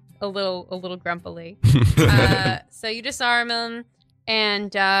say a little grumpily. So you disarm them,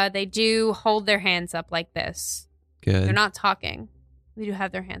 and they do hold their hands up like this. Good. They're not talking. They do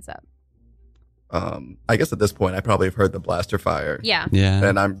have their hands up. I guess at this point I probably have heard the blaster fire. Yeah. Yeah.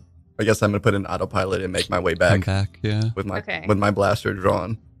 And I guess I'm gonna put in autopilot and make my way back, Come back. Yeah. with Okay. my blaster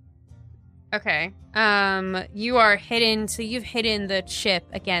drawn. Okay. You are hidden. So you've hidden the chip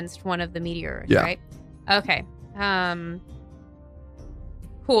against one of the meteors, Yeah. right? Okay.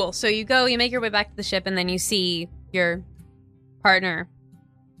 Cool. So you make your way back to the ship, and then you see your partner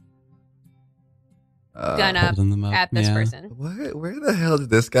gun up Holding them up. at this Yeah. person. Where the hell did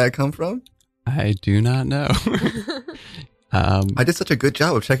this guy come from? I do not know. I did such a good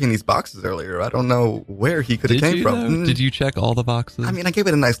job of checking these boxes earlier. I don't know where he could have came from. Though? Did you check all the boxes? I mean, I gave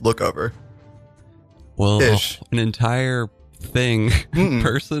it a nice look over. well, ish. an entire thing, Mm-mm.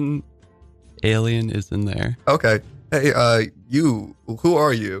 person, alien is in there. Okay. Hey, you. Who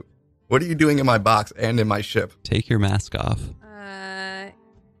are you? What are you doing in my box and in my ship? Take your mask off.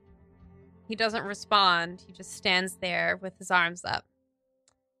 He doesn't respond. He just stands there with his arms up.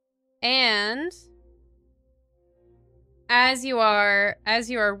 And as you are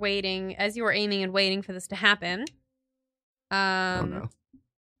aiming and waiting for this to happen, Oh no.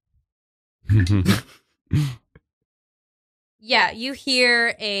 yeah, you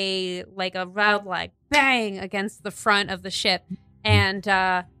hear a loud bang against the front of the ship, and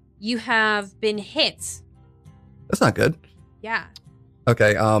you have been hit. That's not good. Yeah.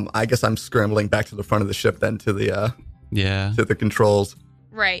 Okay, I guess I'm scrambling back to the front of the ship then to the Yeah. to the controls.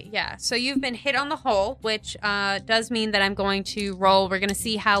 Right, yeah. So you've been hit on the hull, which does mean that I'm going to roll. We're going to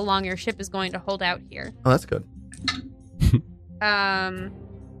see how long your ship is going to hold out here. Oh, that's good. 8,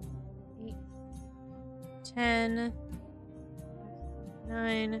 10,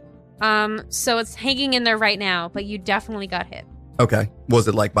 9. So it's hanging in there right now, but you definitely got hit. Okay. Was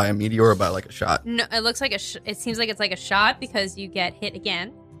it like by a meteor or by like a shot? No, it looks like it seems like it's like a shot because you get hit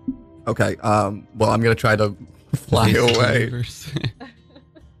again. Okay. Well, I'm gonna try to fly away.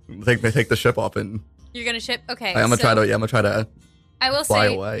 Take the ship off and You're gonna ship. Okay, I'm gonna try to I will fly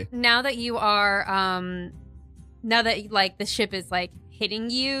say away. now that you are now that like the ship is like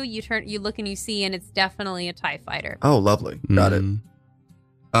hitting you, you look and you see, and it's definitely a TIE fighter. Oh, lovely. Got it.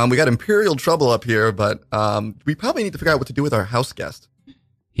 We got Imperial trouble up here, but we probably need to figure out what to do with our house guest.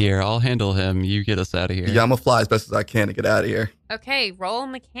 Here, I'll handle him. You get us out of here. Yeah, I'm gonna fly as best as I can to get out of here. Okay, roll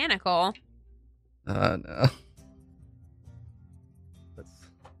mechanical. No.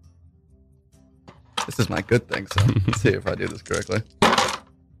 This is my good thing, so let's see if I do this correctly.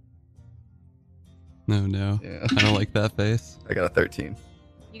 No, no. Yeah. I don't like that face. I got a 13.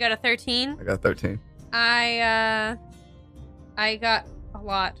 You got a 13? I got a 13. I got a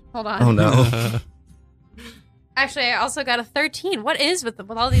lot. Hold on. Oh, no. Actually, I also got a 13. What is with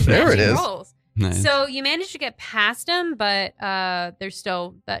all these There it matching is. rolls? Nice. So you managed to get past him, but there's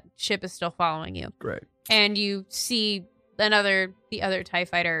still, that ship is still following you. Great. And you see the other TIE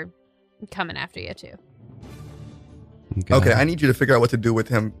fighter coming after you too. Okay, I need you to figure out what to do with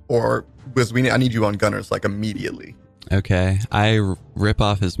him, or because I need you on Gunners like immediately. Okay, I rip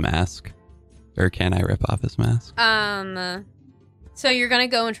off his mask, or can I rip off his mask? So you're gonna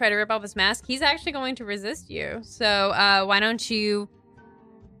go and try to rip off his mask. He's actually going to resist you. So why don't you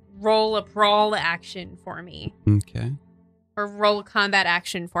roll a brawl action for me, Okay. or roll a combat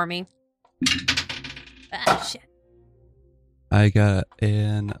action for me? Ah, shit. I got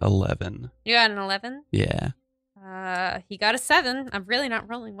an 11. You got an 11. Yeah. He got a 7. I'm really not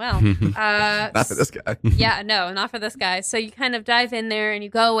rolling well. Not for this guy. Yeah, no, not for this guy. So you kind of dive in there and you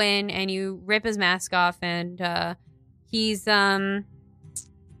go in and you rip his mask off, and he's a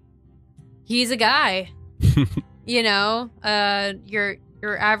guy. You know, your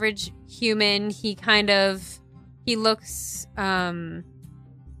average human. He looks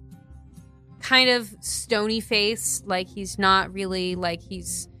kind of stony faced, like he's not really, like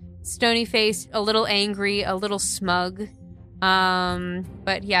he's stony faced, a little angry, a little smug.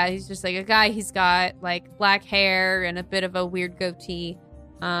 But yeah, he's just like a guy. He's got like black hair and a bit of a weird goatee,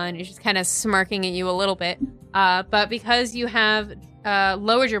 and he's just kind of smirking at you a little bit. But because you have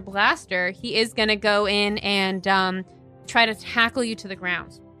lowered your blaster, he is gonna go in and try to tackle you to the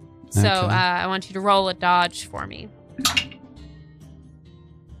ground. So Okay. I want you to roll a dodge for me.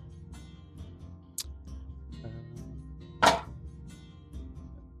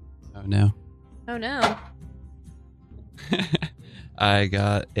 Oh no. Oh no. I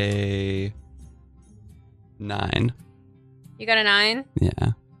got a 9. You got a 9?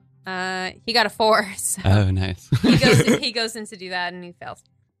 Yeah. He got a 4. So Oh, nice. he goes in to do that and he fails.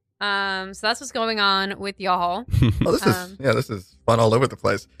 So that's what's going on with y'all. Oh, this is fun all over the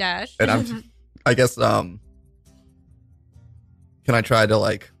place. Dash. And I guess can I try to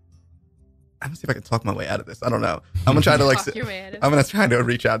like? I'm gonna see if I can talk my way out of this. I don't know. I'm gonna try to like. Talk your way out of it. I'm gonna try to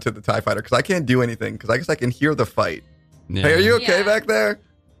reach out to the TIE fighter because I can't do anything because I guess I can hear the fight. Yeah. Hey, are you okay Yeah. back there?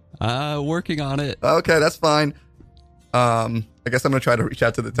 Working on it. Okay, that's fine. I guess I'm gonna try to reach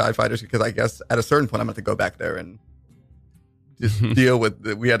out to the TIE fighters because I guess at a certain point I'm gonna have to go back there and just deal with.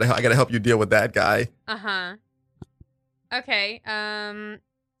 I gotta help you deal with that guy. Uh-huh. Okay.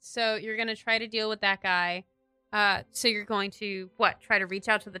 So you're gonna try to deal with that guy. So you're going to try to reach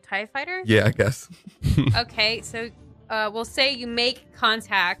out to the TIE fighter? Yeah, I guess. Okay, so we'll say you make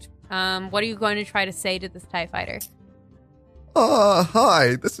contact. What are you going to try to say to this TIE fighter?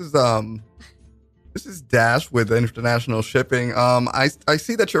 Hi. This is Dash with International Shipping. I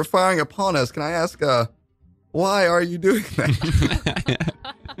see that you're firing upon us. Can I ask why are you doing that?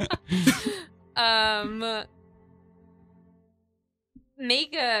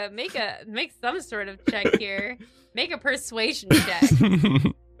 Make some sort of check here. Make a persuasion check.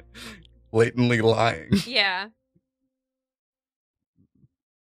 Blatantly lying. Yeah.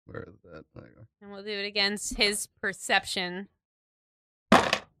 Where is that? There you go. And we'll do it against his perception. I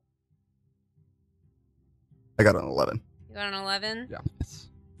got an 11. You got an 11? Yeah. Yes.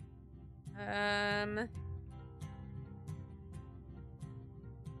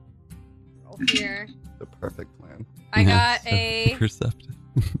 Roll here. The perfect plan. I got So a perceptive.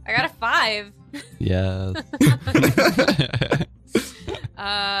 5. Yes.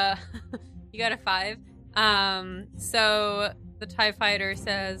 You got a 5. So the TIE fighter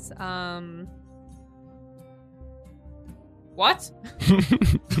says, what?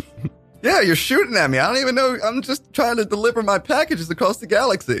 Yeah, you're shooting at me. I don't even know. I'm just trying to deliver my packages across the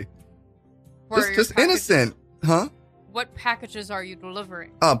galaxy. What are your Just packages? innocent. Huh? What packages are you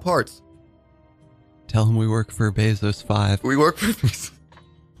delivering? Parts. Tell him we work for Bezos 5. We work for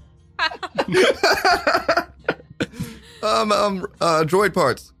droid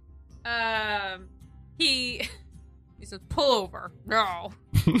parts. He says, pull over. No.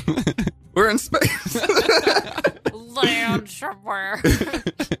 We're in space. Land somewhere.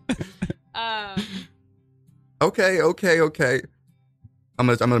 Okay. I'm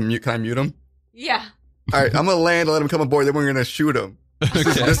gonna mute. Can I mute him? Yeah. All right, I'm gonna land and let him come aboard. Then we're gonna shoot him.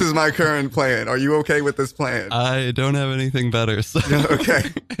 Okay. This is my current plan. Are you okay with this plan? I don't have anything better, so. Okay.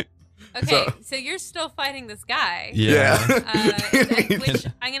 Okay, so you're still fighting this guy. Yeah. Which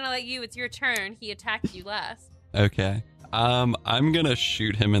I'm gonna let you. It's your turn. He attacked you last. Okay. I'm gonna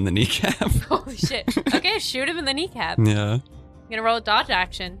shoot him in the kneecap. Holy shit. Okay, shoot him in the kneecap. Yeah. I'm gonna roll a dodge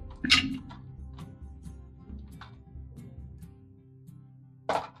action.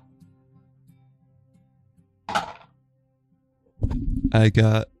 I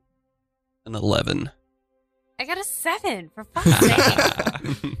got an 11. I got a 7. For fuck's sake.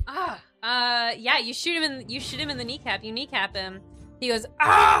 Yeah, you shoot him in the kneecap. You kneecap him. He goes,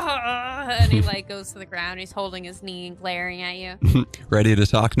 and he like goes to the ground. He's holding his knee and glaring at you. Ready to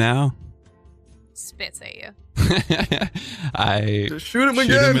talk now? Spits at you. I just shoot him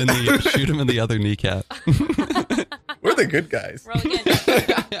again. Shoot him in the other kneecap. We're the good guys. Roll again.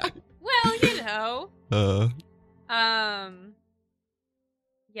 Well, you know.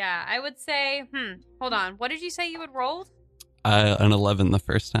 Yeah, I would say, hold on. What did you say you had rolled? An 11 the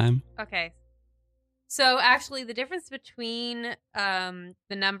first time. Okay. So actually the difference between the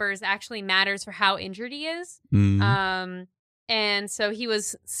numbers actually matters for how injured he is. And so he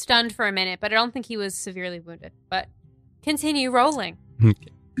was stunned for a minute, but I don't think he was severely wounded. But continue rolling. Okay.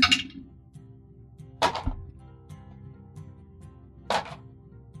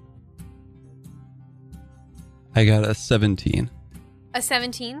 I got a 17. A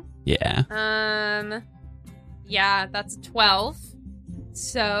 17? Yeah. Yeah, that's 12.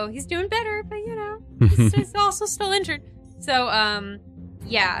 So he's doing better, but you know, he's also still injured. So,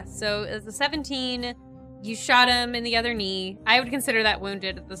 yeah, so as a 17, you shot him in the other knee. I would consider that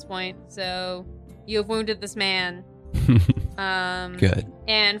wounded at this point. So you have wounded this man. Good.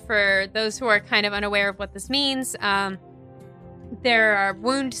 And for those who are kind of unaware of what this means, there are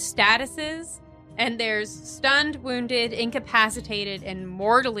wound statuses, and there's stunned, wounded, incapacitated, and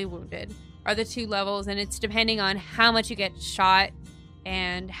mortally wounded are the 2 levels, and it's depending on how much you get shot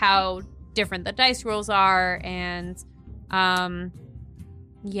and how different the dice rolls are, and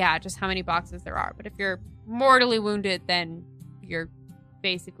yeah, just how many boxes there are. But if you're mortally wounded, then you're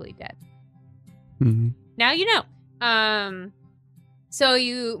basically dead. Mm-hmm. Now you know. So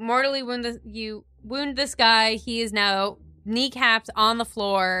you mortally wound this guy. He is now kneecapped on the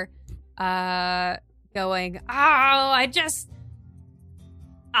floor, going,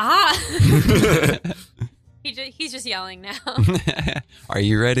 He's just yelling now. Are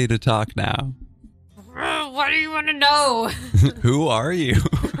you ready to talk now? What do you want to know? Who are you?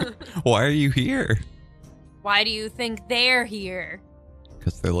 Why are you here? Why do you think they're here?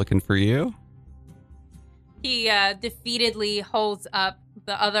 Because they're looking for you? He defeatedly holds up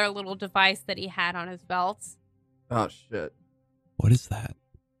the other little device that he had on his belt. Oh, shit. What is that?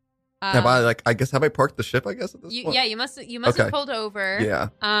 Have I parked the ship, I guess, at this point? Yeah, you must have pulled over. Yeah.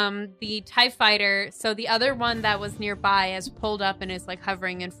 The TIE fighter, so the other one that was nearby has pulled up and is like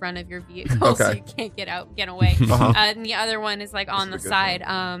hovering in front of your vehicle, so you can't get away. And the other one is like on the side,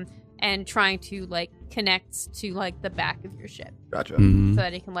 and trying to like connect to like the back of your ship. Gotcha. Mm-hmm. So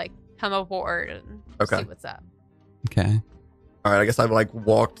that it can like come aboard and see what's up. Okay. All right, I guess I've like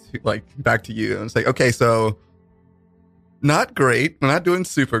walked like back to you and say, okay, so not great. We're not doing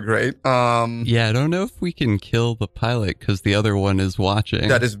super great. Yeah, I don't know if we can kill the pilot because the other one is watching.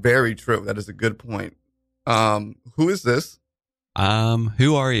 That is very true. That is a good point. Who is this?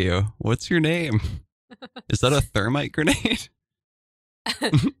 Who are you? What's your name? Is that a thermite grenade?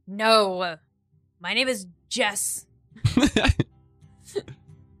 No. My name is Jess.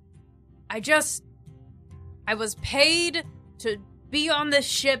 I was paid to be on this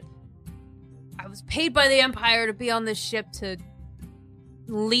ship. I was paid by the Empire to be on this ship to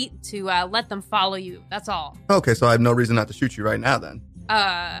let them follow you. That's all. Okay, so I have no reason not to shoot you right now then.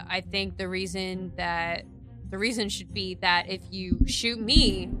 I think the reason should be that if you shoot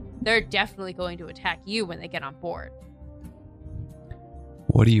me, they're definitely going to attack you when they get on board.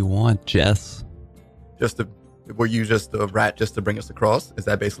 What do you want, Jess? Were you just a rat just to bring us across? Is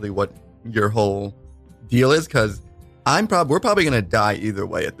that basically what your whole deal is? Because we're probably gonna die either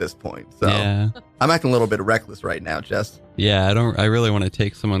way at this point. So yeah. I'm acting a little bit reckless right now, Jess. Yeah, I really want to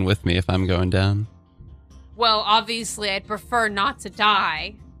take someone with me if I'm going down. Well, obviously, I'd prefer not to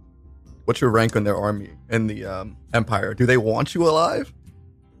die. What's your rank in their army in the Empire? Do they want you alive?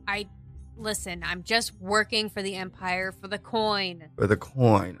 Listen, I'm just working for the Empire for the coin. For the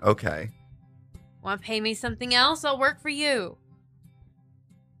coin, okay. Want to pay me something else? I'll work for you.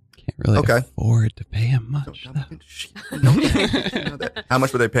 Can't really afford to pay him much. How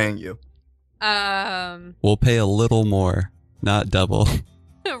much were they paying you? We'll pay a little more, not double.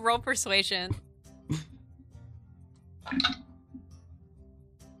 Roll persuasion.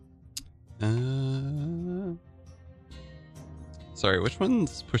 Sorry, which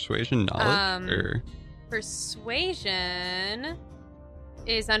one's persuasion? Knowledge or persuasion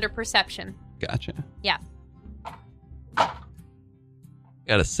is under perception. Gotcha. Yeah.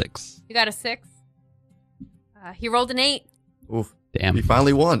 Got a 6. You got a 6? He rolled an 8. Oof. Damn. He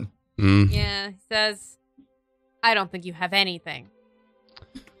finally won. Yeah, he says, I don't think you have anything.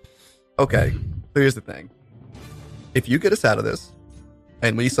 Okay, so here's the thing. If you get us out of this,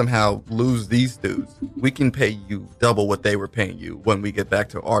 and we somehow lose these dudes, we can pay you double what they were paying you when we get back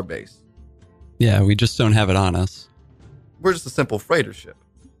to our base. Yeah, we just don't have it on us. We're just a simple freighter ship.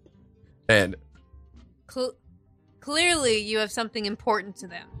 And clearly you have something important to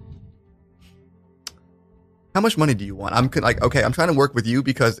them. How much money do you want? I'm okay, I'm trying to work with you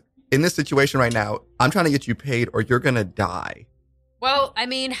because in this situation right now, I'm trying to get you paid or you're going to die. Well, I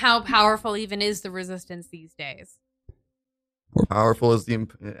mean, how powerful even is the resistance these days? More powerful as the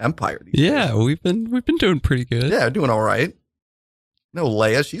Empire these days. We've been doing pretty good. Yeah, doing all right. No,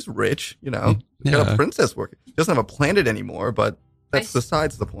 Leia, she's rich, you know. Yeah. Got a princess working. She doesn't have a planet anymore, but that's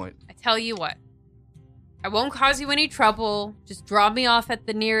besides the point. I tell you what. I won't cause you any trouble. Just drop me off at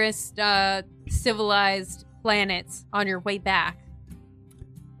the nearest civilized planets on your way back.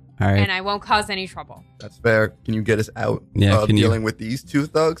 All right. And I won't cause any trouble. That's fair. Can you get us out of dealing with these two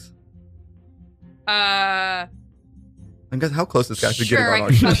thugs? I guess how close this guy should get on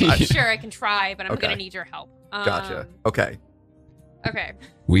our ship. Sure, I can try, but I'm going to need your help. Gotcha. Okay.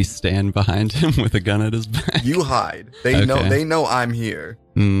 We stand behind him with a gun at his back. You hide. They know I'm here.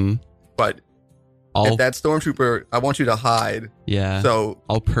 But if that stormtrooper, I want you to hide. Yeah. So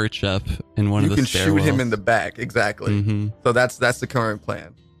I'll perch up in one of the stairwells. You can shoot him in the back. Exactly. Mm-hmm. So that's the current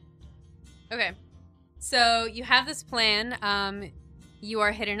plan. Okay. So you have this plan. You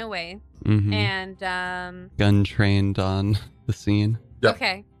are hidden away. Mm-hmm. And gun trained on the scene. Yep.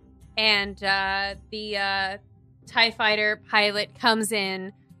 Okay. And the TIE fighter pilot comes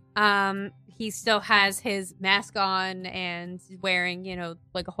in. He still has his mask on and wearing,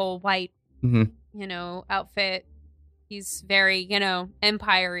 like a whole white, outfit. He's very,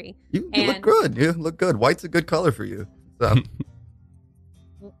 empire-y. You look good. You look good. White's a good color for you. So,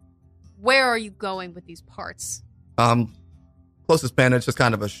 where are you going with these parts? Closest planet, just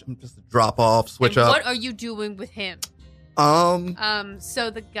kind of just a drop off, switch up. What are you doing with him? So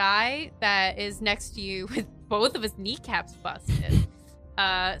the guy that is next to you with both of his kneecaps busted,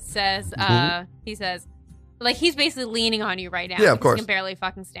 says, he says, like, he's basically leaning on you right now. Yeah, of course. He can barely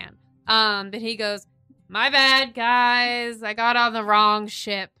fucking stand. But he goes, my bad, guys. I got on the wrong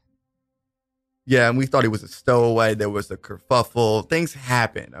ship. Yeah, and we thought he was a stowaway. There was a kerfuffle. Things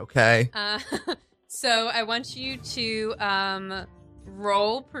happen, okay? So I want you to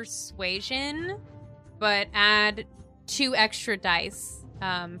roll persuasion, but add 2 extra dice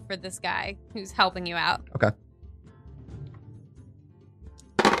for this guy who's helping you out. Okay.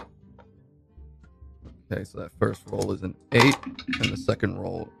 Okay, so that first roll is an 8, and the second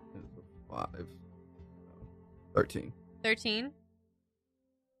roll is a 5. 13. 13?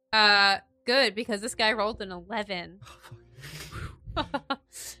 Good, because this guy rolled an 11.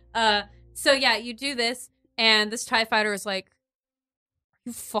 So yeah, you do this, and this TIE fighter is like, are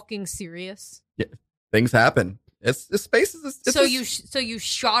you fucking serious? Yeah, things happen. It's space is. So you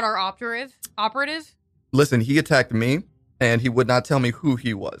shot our operative? Listen, he attacked me, and he would not tell me who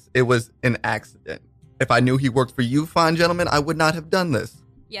he was. It was an accident. If I knew he worked for you, fine gentlemen, I would not have done this.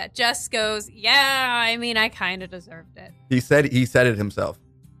 Yeah, Jess goes, yeah, I mean, I kind of deserved it. He said it himself.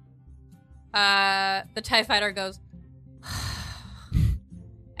 The TIE fighter goes,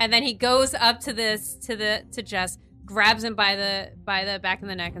 and then he goes up to Jess, grabs him by the back of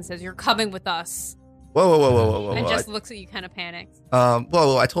the neck and says, "You're coming with us." Whoa. And Jess looks at you kind of panicked.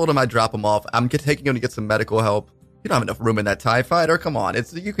 I told him I'd drop him off. I'm taking him to get some medical help. You don't have enough room in that TIE fighter. Come on.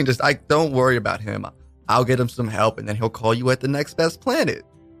 Don't worry about him. I'll get him some help, and then he'll call you at the next best planet.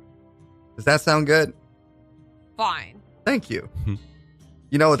 Does that sound good? Fine. Thank you.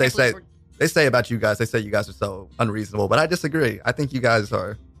 You know what they say? They say about you guys. They say you guys are so unreasonable, but I disagree. I think you guys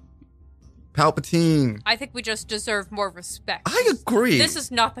are Palpatine. I think we just deserve more respect. I agree. This is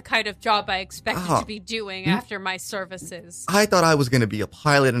not the kind of job I expected to be doing after my services. I thought I was going to be a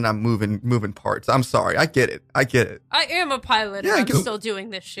pilot, and I'm moving parts. I'm sorry. I get it. I am a pilot, and I'm still doing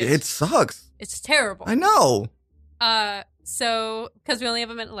this shit. It sucks. It's terrible. I know. So, because we only have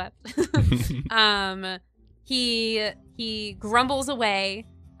a minute left, he grumbles away.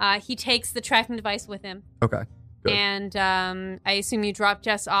 He takes the tracking device with him. Okay. Good. And I assume you drop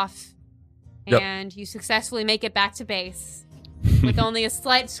Jess off, and you successfully make it back to base with only a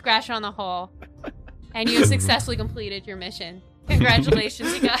slight scratch on the hull, and you have successfully completed your mission.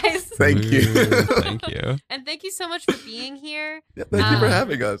 Congratulations, you guys. Thank you. Thank you. And thank you so much for being here. Yeah, thank you for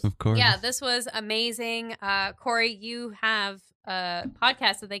having us. Of course. Yeah, this was amazing. Corey, you have a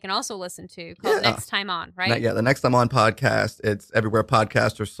podcast that they can also listen to called Next Time On, right? The Next Time On podcast. It's everywhere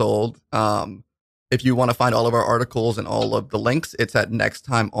podcasts are sold. If you want to find all of our articles and all of the links, it's at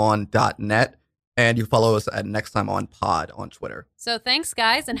nexttimeon.net. And you follow us at Next Time On Pod on Twitter. So thanks,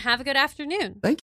 guys, and have a good afternoon. Thank you.